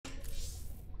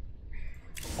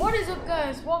What is up,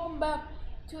 guys? Welcome back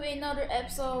to another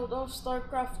episode of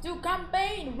StarCraft 2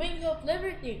 campaign, Wings of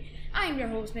Liberty. I'm your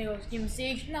host,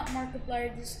 Miguels, not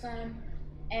Markiplier this time.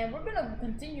 And we're gonna be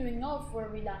continuing off where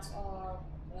we last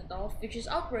went off, which is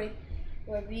Outbreak,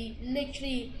 where we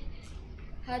literally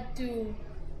had to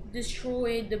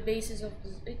destroy the bases of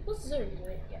the... It was Zerg,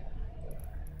 right? Yeah.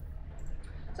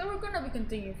 So we're gonna be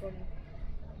continuing from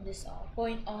this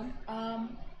point on.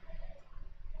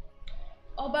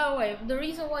 Oh, by the way, the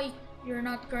reason why you're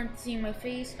not currently seeing my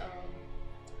face,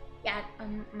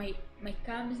 my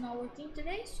cam is not working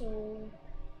today, so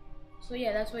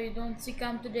yeah, that's why you don't see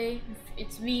cam today.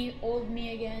 It's me, old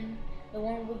me again, the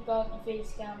one without the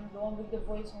face cam, the one with the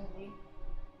voice only.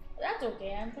 That's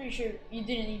okay. I'm pretty sure you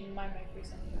didn't even mind my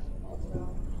face anymore,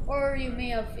 or you may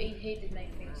have hated my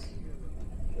face.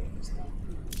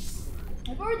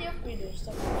 I've already upgraded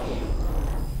stuff.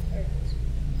 There it is.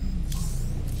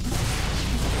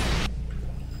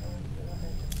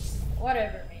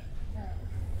 Whatever, mate.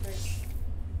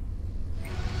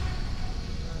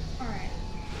 Alright.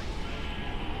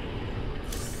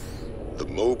 The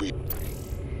Moby.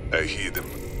 I hear them.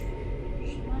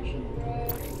 Smash and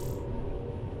grab.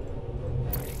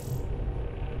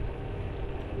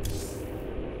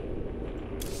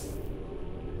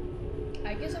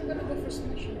 I guess I'm gonna go for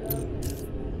smash and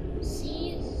grab.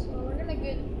 Seas. So we're gonna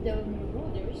get the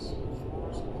Marauders.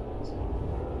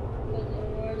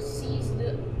 But seize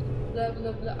the blah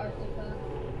blah blah artifact.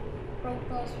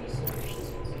 Protoss research.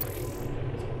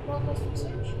 Protoss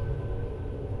research.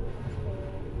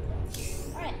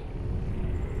 Alright.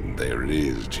 There it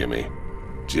is, Jimmy.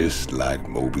 Just like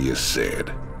Mobius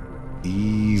said.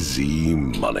 Easy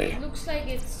money. Looks like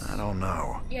it's... I don't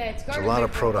know. Yeah, it's There's a lot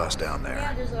of Protoss down there.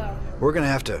 Yeah, there's a lot. We're gonna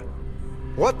have to...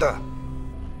 What the?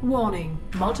 Warning.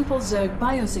 Multiple Zerg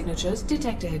biosignatures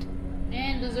detected.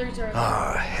 And the Zergs are...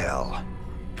 Ah, hell.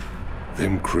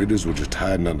 Them critters were just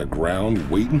hiding underground,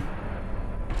 waiting?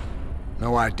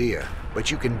 No idea,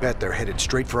 but you can bet they're headed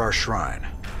straight for our shrine.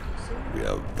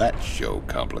 Well, that show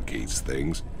complicates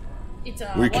things. It's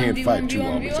a We can't 1v1, fight two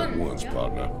 1v1, armies at once, yeah.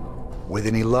 partner. With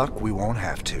any luck, we won't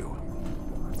have to.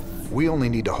 We only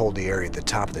need to hold the area at the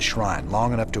top of the shrine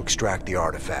long enough to extract the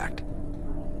artifact.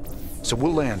 So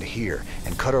we'll land here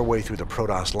and cut our way through the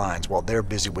Protoss lines while they're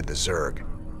busy with the Zerg.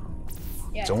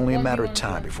 Yeah, It's only a matter of 1v1,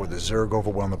 time before the Zerg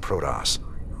overwhelm the Protoss.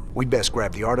 We'd best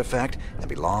grab the artifact and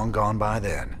be long gone by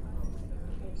then.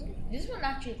 This one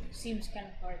actually seems kind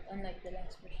of hard, unlike the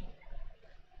last mission.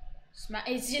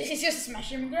 It's just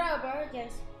smash and grab, alright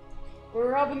guys.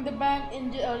 We're robbing the bank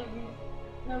in the...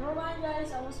 never mind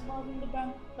guys, I was robbing the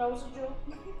bank. That was a joke.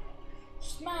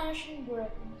 Smash and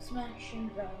grab, smash and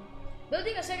grab.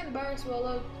 Building a second barracks will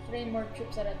allow to train more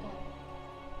troops at a time.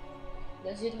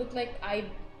 Does it look like I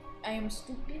am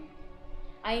stupid?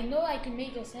 I know I can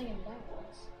make a second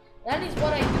barracks. That is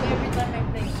what I do every time I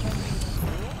play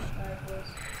zombies.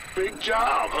 Big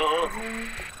job, huh?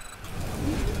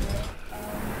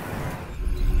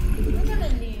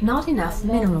 Not enough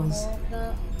minerals.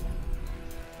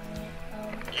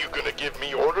 You gonna give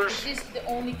me orders? Is this the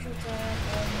only truth I have?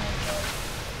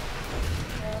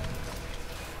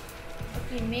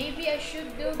 Okay, maybe I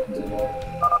should build two.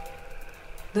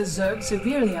 The Zerg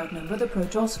severely outnumber the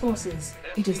Protoss forces.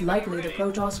 It is likely the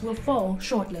Protoss will fall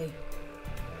shortly.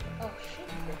 Oh shit.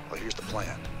 Well, here's the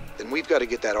plan. Then we've got to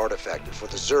get that artifact before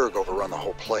the Zerg overrun the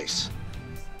whole place.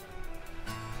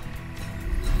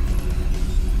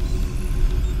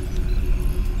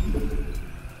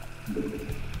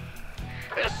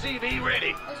 SCV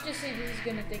ready. Let's just say this is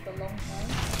gonna take a long time.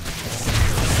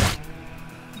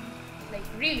 Like,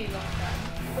 really long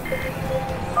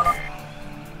time.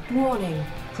 Warning.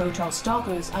 Protoss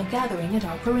stalkers are gathering at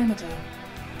our perimeter.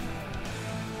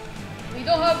 We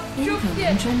don't have troops Incoming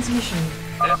yet. transmission.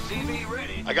 SCV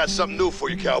ready. I got something new for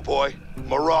you, cowboy.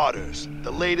 Marauders,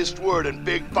 the latest word in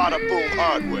big bada-boom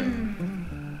hardware.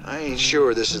 I ain't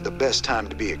sure this is the best time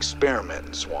to be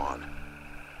experimenting, Swan.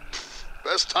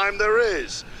 Best time there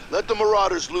is. Let the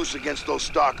Marauders loose against those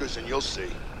stalkers and you'll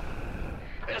see.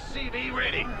 SCV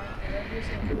ready.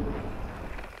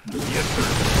 Yes, sir.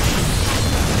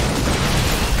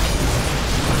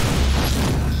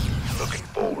 Looking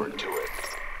forward to it.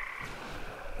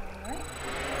 Alright.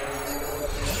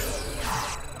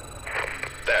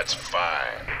 That's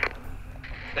fine.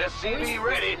 SCV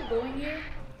ready. Going here?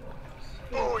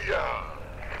 Oh yeah.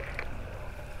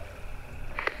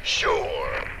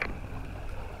 Sure.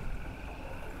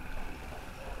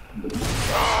 Go,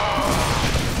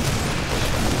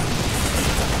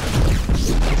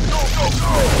 go,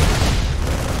 go!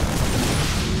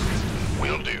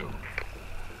 Will do.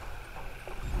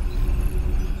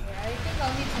 Yeah, I think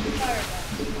I'll need some fire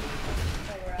back.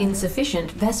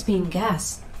 Insufficient Vespine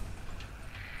gas.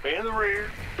 In the rear.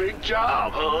 Big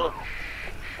job, huh?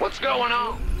 What's going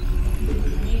on?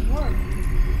 I need work.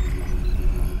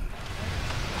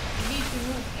 We need to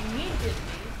move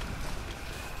immediately.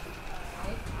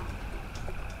 Alright.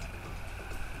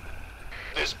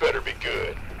 This better be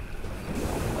good.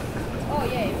 Oh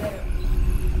yeah, you better.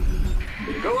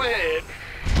 Go ahead.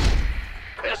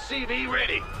 SCV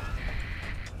ready.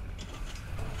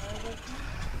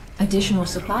 Additional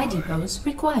supply depots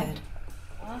required.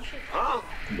 Oh shit. Huh?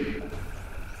 We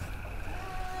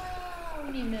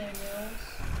need minerals.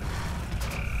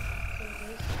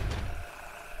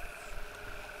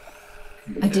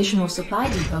 Additional supply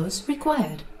depots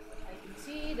required. I can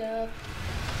see that.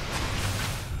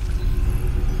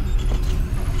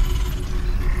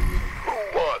 Who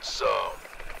wants some? I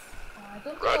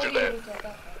don't think Roger I'll be that. able to attack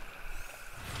that.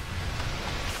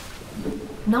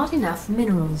 Not enough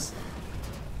minerals.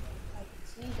 I can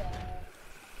see that.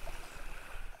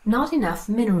 Not enough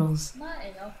minerals. Not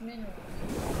enough minerals.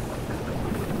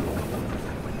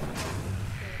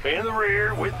 In the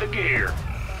rear with the gear.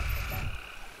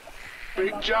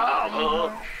 Big job,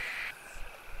 huh?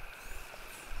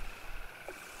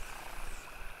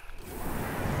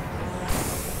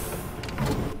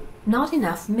 Not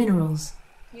enough minerals.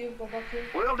 You go back here.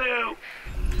 Will do.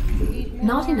 Need more.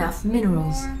 Not enough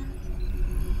minerals.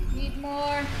 Need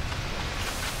more.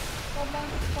 Come on,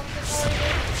 fuck the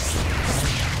corridor.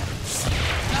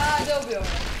 Ah, they'll be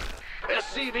alright.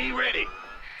 SCV ready.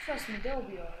 Trust me, they'll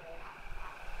be alright.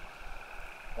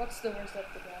 What's the worst that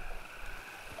could happen?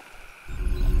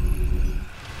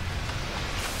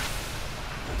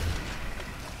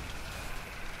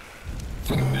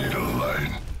 Need a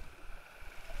light.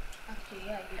 Actually,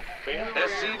 yeah, you got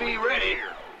SCV ready.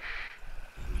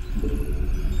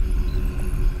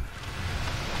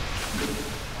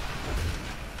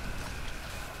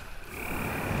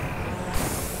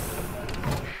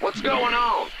 What's going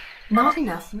on? Not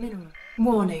enough mineral.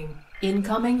 Warning.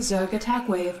 Incoming Zerg attack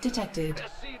wave detected.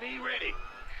 SCV ready.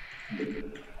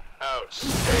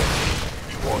 Outstanding.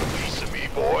 You want a piece of me,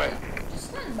 boy? Just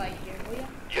stand by here, will ya?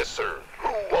 Yes, sir. Who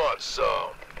wants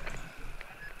some?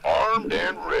 Armed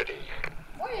and ready.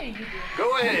 What are you doing?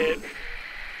 Go ahead.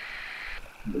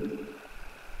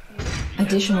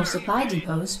 Additional supply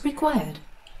depots required.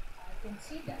 I can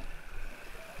see that.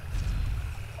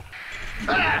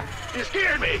 Ah! You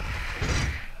scared me!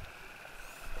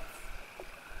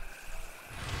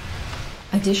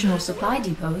 Additional supply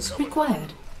depots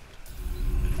required.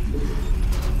 We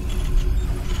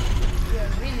are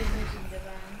really losing the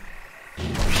van.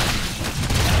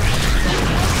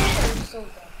 They're so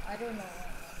dumb. I don't know why.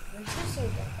 They're just so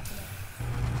dumb.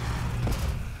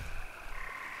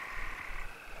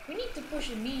 We need to push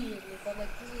immediately, but like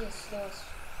this is as slow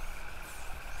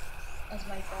as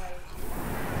my fire.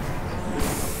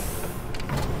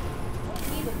 I don't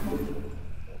need a pump.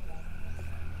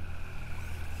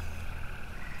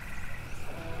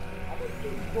 I would do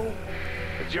go.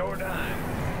 It's your time.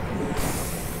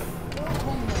 Go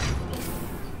home now.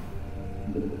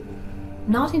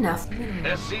 Not enough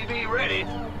minerals. SCV ready.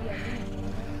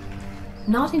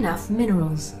 Not enough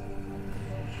minerals.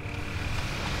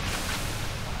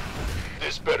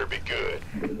 This better be good.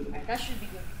 Alright, that should be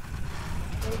good.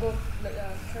 We'll go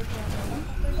search around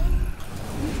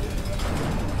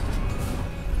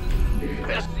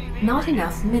SCV Not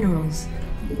enough minerals.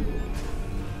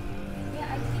 Yeah,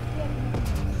 I think we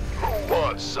have Who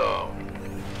wants some?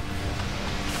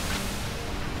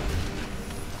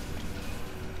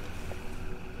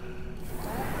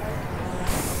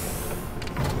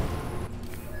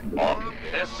 Armed.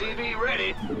 SCV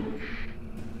ready.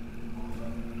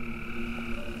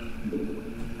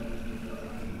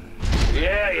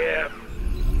 Yeah, yeah. Is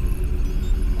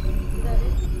that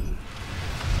it?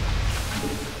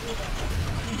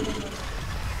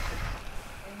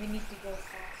 And we need to go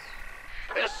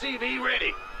fast. SCV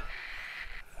ready.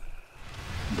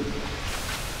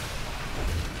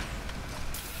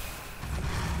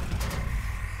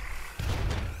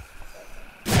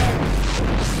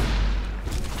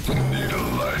 Need a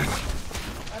light.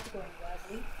 That's going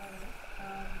badly.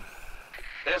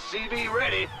 SCV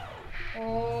ready.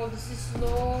 Oh, this is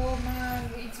slow, man.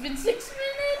 It's been 6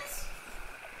 minutes.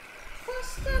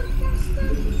 Faster,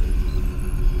 faster.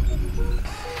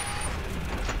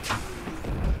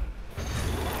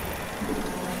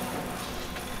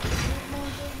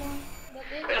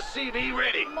 SCV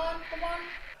ready. Come on, come on.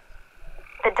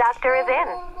 The doctor is Go, in.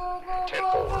 go, go, go,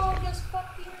 go, go. Just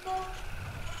fucking go.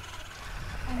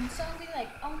 I'm sounding like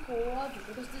Uncle Roger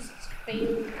because this is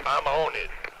failed. I'm on it.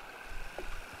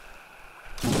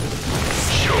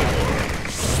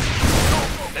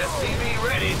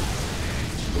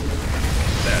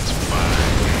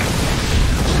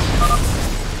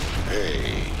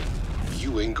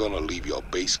 gonna leave your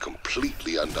base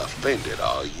completely undefended,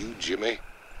 are you, Jimmy?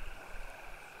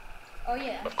 Oh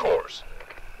yeah. Of course.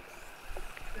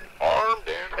 Armed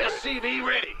and SCV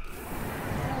ready.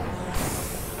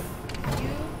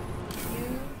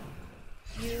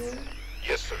 You.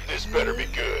 Yes, sir. This better be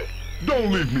good.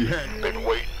 Don't leave me hanging. Been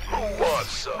waiting. Who wants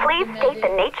some? Please state the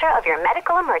nature of your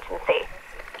medical emergency.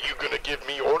 You gonna give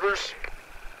me orders?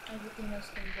 Everything else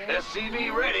can go.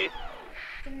 SCV ready.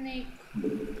 Can make.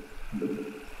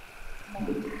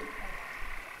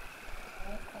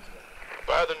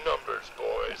 By the numbers,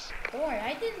 boys. Don't worry,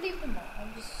 I didn't leave them all.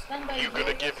 I'll just stand by. You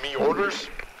gonna give me orders?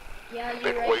 Yeah, you're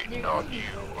Been right. waiting They're on cooking, you.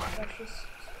 precious.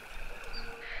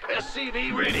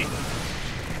 SCV ready.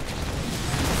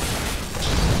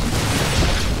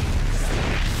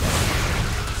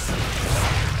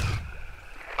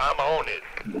 I'm on it.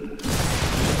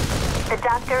 The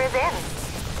doctor is in.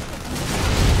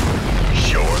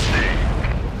 Sure thing.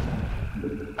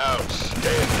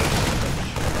 Outstanding.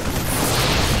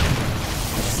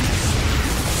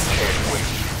 Can't wait.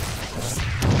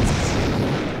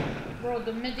 Bro,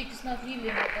 the medic is not healing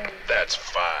at all. That's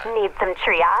fine. Need some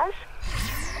triage?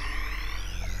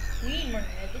 We need more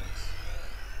medics.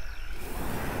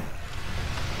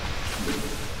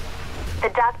 The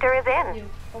doctor is in. You,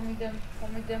 come with them,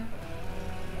 come with them.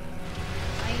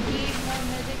 I need more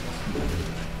medics.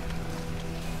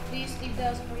 Please leave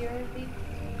that as priority.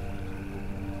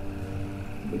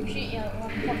 Shit, yeah,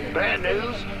 one fucking. Bad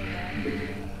news?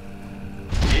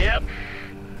 Yep.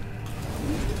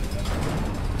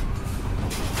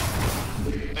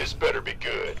 This better be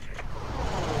good.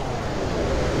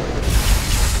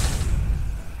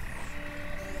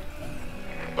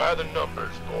 By the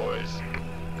numbers, boys.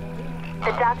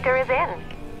 The doctor is in.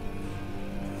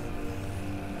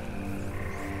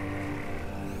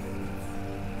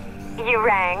 You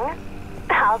rang?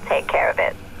 I'll take care of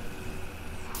it.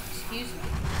 Excuse me?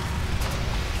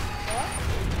 What?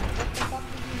 What the fuck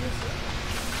did you just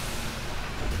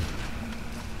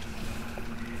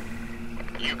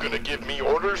say? You gonna give me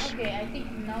orders? Okay, I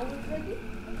think now we're ready.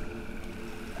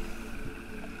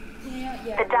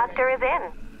 Yeah, The doctor is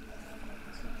in.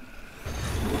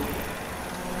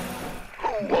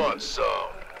 Who wants some?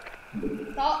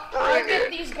 I'll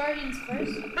get these guardians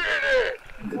first. Hit it!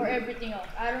 For everything else.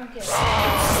 I don't care. Oh,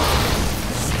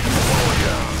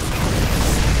 yeah.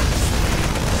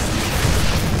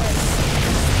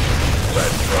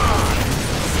 Let's ride.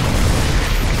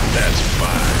 That's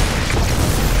fine.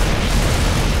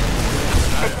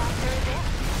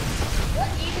 What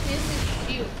even is this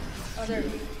shield? Oh, there it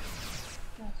is.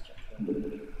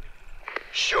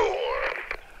 Sure.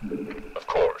 Of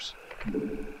course.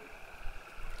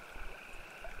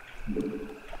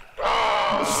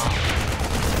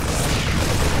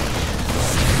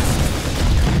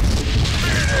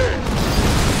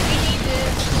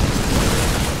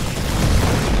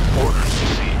 Orders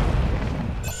received.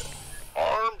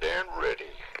 Armed and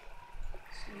ready.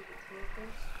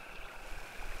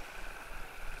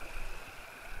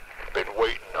 Been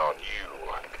waiting on you.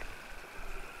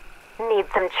 Need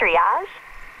some triage?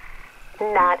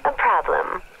 Not a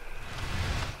problem.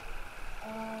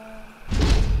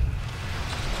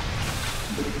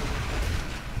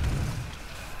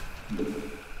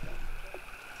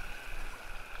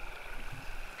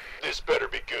 This better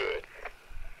be good.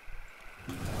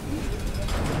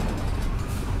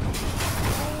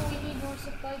 Oh, we need more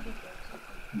supply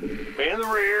depots. In the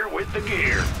rear with the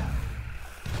gear.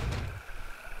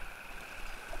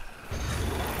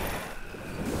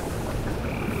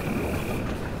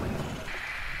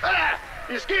 Ah!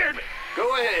 You scared me.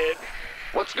 Go ahead.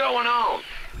 What's going on?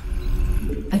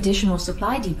 Additional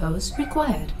supply depots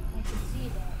required. I can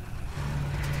see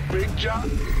that. Big job.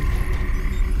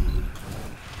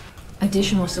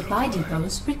 Additional supply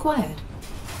depots required.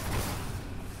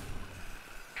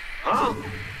 Huh?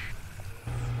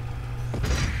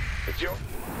 It's your...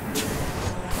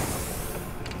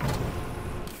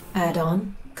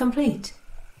 Add-on complete.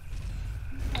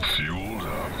 Fueled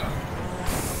up.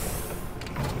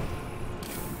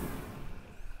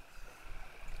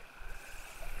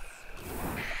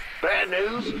 Bad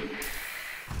news?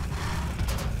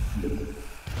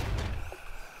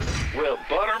 Well,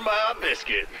 butter my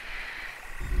biscuit.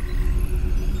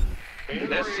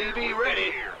 SCV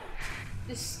ready.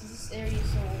 This area is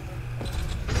so open.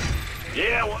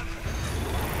 Yeah, what?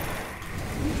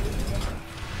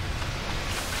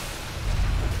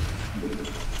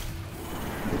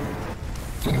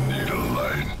 Need a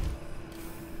light.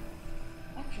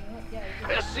 Actually, what? Yeah, I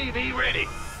do. SCV ready.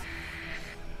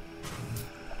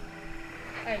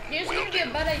 Alright, here's gonna be a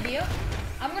bad idea.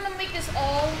 I'm gonna make this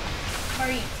all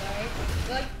Marines, alright?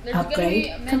 Like, there's gonna be Upgrade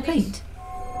medics. complete.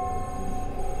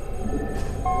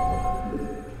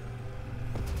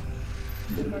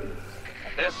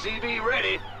 SCV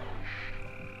ready.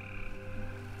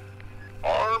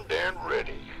 Armed and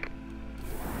ready.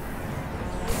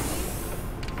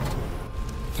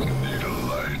 Need a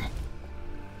line.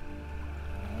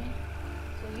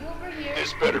 So you over here.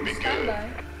 This better be stand good. by,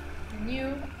 and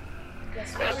you.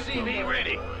 Yes, SCV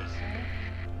ready. Alright,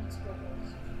 let's go,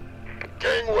 boys.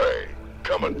 Gangway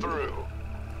coming through.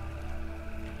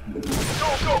 Go,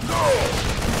 go, go!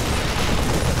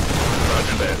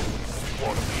 Roger that.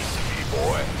 Want a piece of me,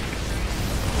 boy?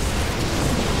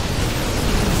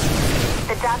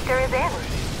 The doctor is in.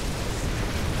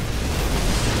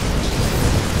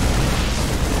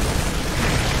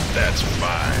 That's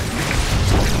fine.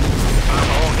 I'm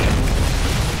on it.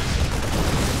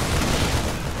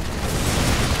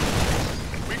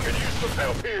 We could use some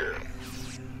help here.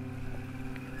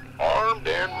 Armed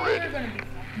and You're ready.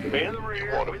 gonna be In the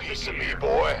rear. Want a piece of me,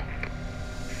 boy?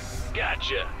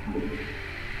 Gotcha.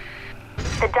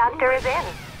 The doctor is in.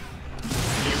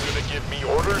 You gonna give me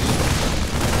orders?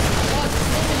 Oh,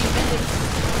 so many medics.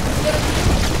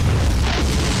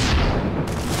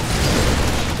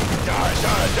 Die,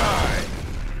 die, die.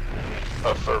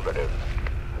 Affirmative.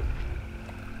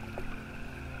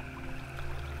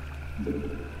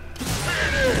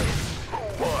 Finish! Who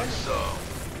wants some?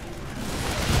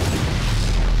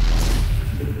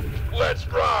 Let's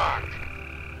rock!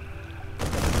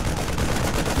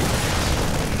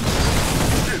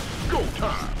 It's go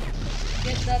time!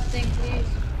 Get that thing, please.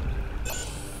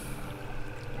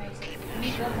 Nice. I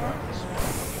need one more.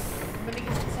 I'm gonna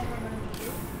get somewhere I'm gonna need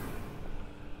you.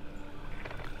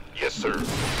 Yes, sir.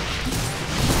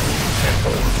 And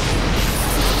more.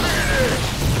 Finish!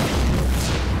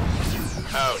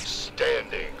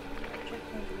 Outstanding.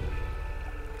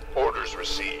 Orders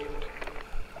received.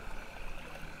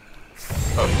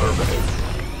 Affirmative.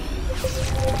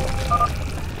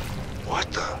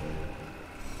 What the?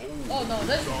 Oh no,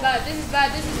 this is bad, this is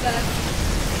bad, this is bad.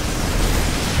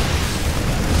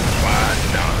 Why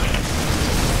not?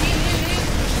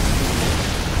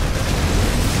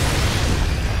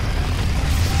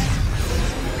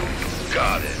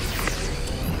 Got it.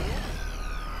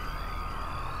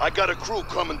 I got a crew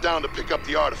coming down to pick up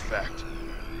the artifact.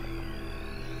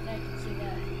 I can see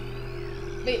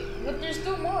that. Wait, but there's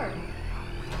two more.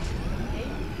 Okay.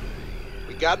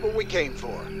 We got what we came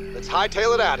for. Let's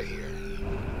hightail it out of here.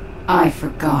 I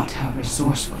forgot how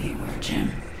resourceful you were,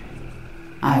 Jim.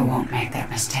 I won't make that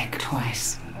mistake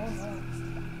twice. Oh no.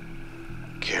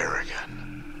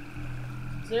 Kerrigan.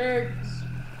 Zergs.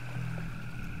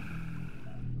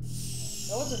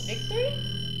 That was a victory?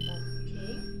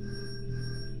 Okay.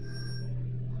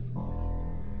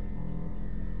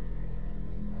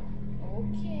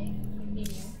 Okay, continue.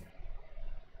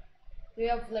 Do we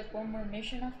have like one more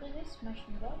mission after this?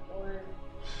 Smashing it up? Or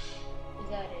is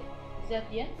that it? Is that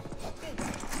the end? Okay.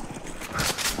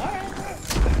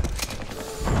 Alright.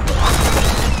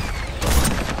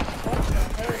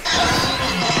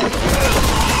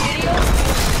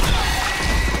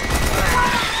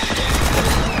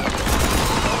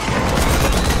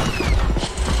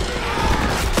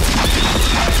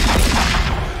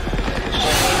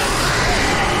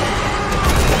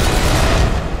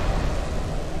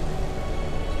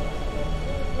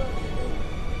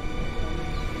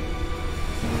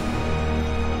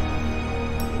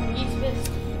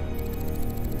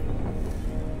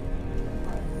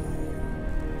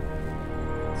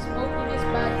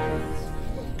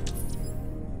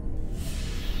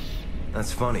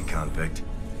 That's funny, convict.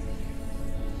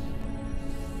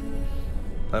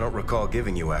 I don't recall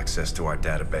giving you access to our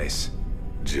database.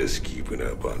 Just keeping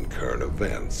up on current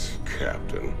events,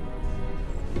 Captain.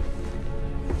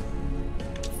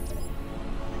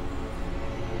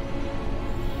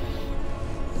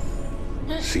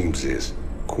 Seems this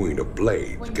Queen of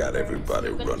Blades got everybody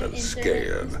running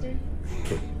scared.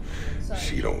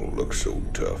 She don't look so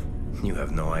tough. You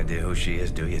have no idea who she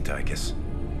is, do you, Tychus?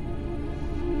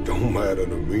 Don't matter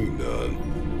to me none.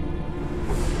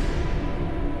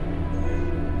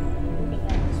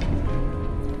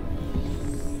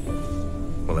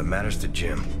 Well, it matters to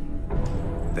Jim.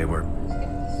 They were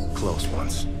close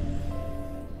once.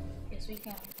 Yes, we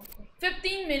can. Okay.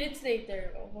 15 minutes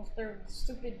later, almost third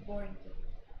stupid boring thing.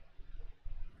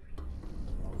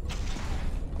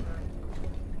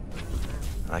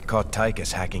 I caught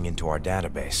Tychus hacking into our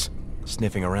database,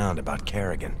 sniffing around about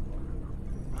Kerrigan.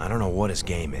 I don't know what his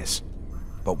game is,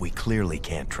 but we clearly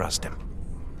can't trust him.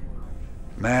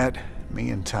 Matt, me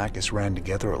and Tychus ran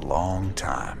together a long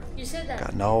time. You said that.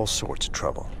 Got in all sorts of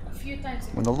trouble. few times.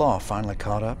 When the law finally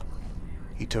caught up,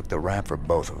 he took the rap for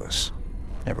both of us.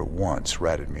 Never once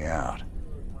ratted me out.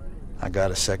 I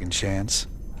got a second chance.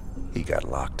 He got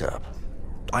locked up.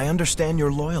 I understand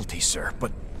your loyalty, sir,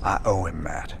 but... I owe him,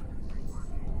 Matt.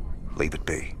 Leave it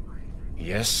be.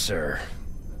 Yes, sir.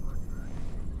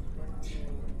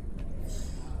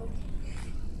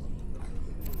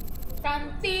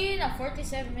 Cantina,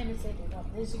 47 minutes later. No,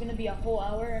 this is gonna be a whole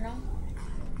hour now.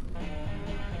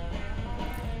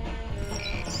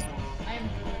 I'm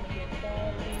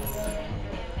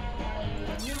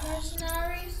new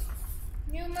mercenaries.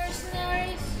 New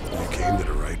mercenaries. You came to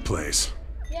the right place.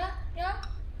 Yeah.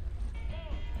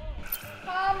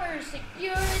 Commerce,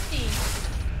 security.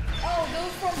 Oh,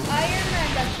 those from Iron Man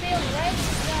that failed, right?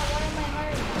 Yeah, why am I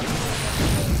hiring?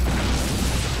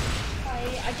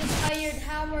 I just hired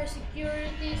Hammer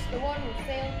Securities, the one who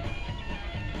failed.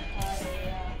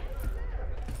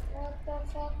 What the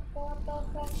fuck?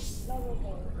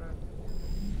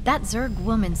 That Zerg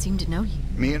woman seemed to know you.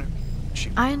 Me and her?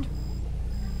 Here's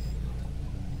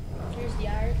the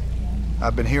iron.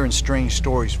 I've been hearing strange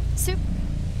stories. Soup.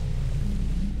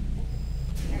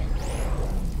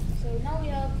 So now we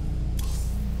have...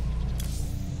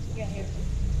 Yeah, here.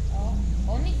 Oh,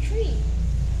 only 3.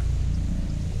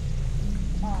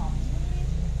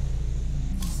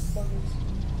 Bubbles.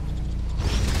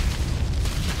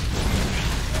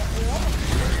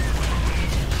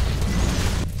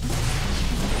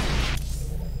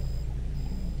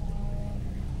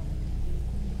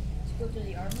 Let's go to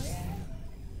the armory.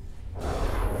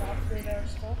 We'll upgrade our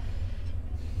stuff.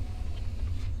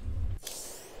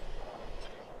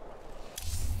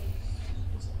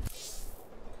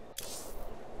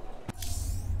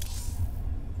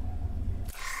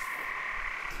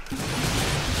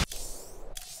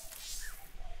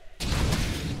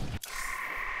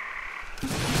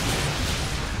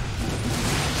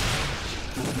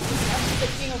 The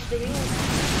king of the hill.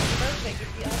 Perfect if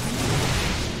you ask me.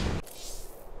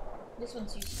 This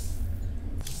one's useful.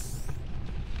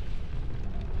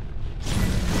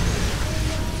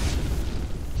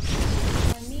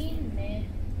 I mean, man.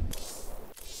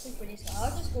 Wait for this one.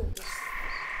 I'll just go with this.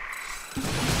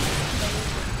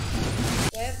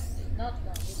 Web, not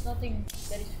one. There's nothing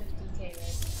that is 15k,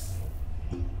 right?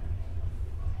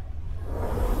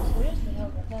 So here's the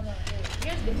helmet. No,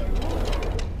 here's the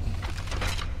maroon.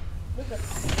 Look at this.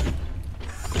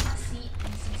 See,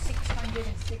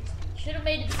 660. Should have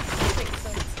made it 66, so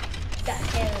it's that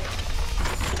hell.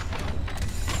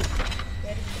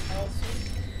 Ready for also.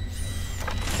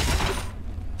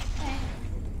 Alright.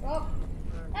 Well,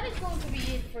 that is going to be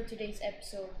it for today's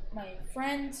episode, my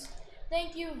friends.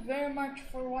 Thank you very much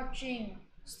for watching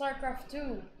StarCraft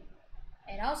 2.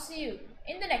 And I'll see you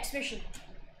in the next mission.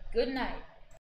 Good night.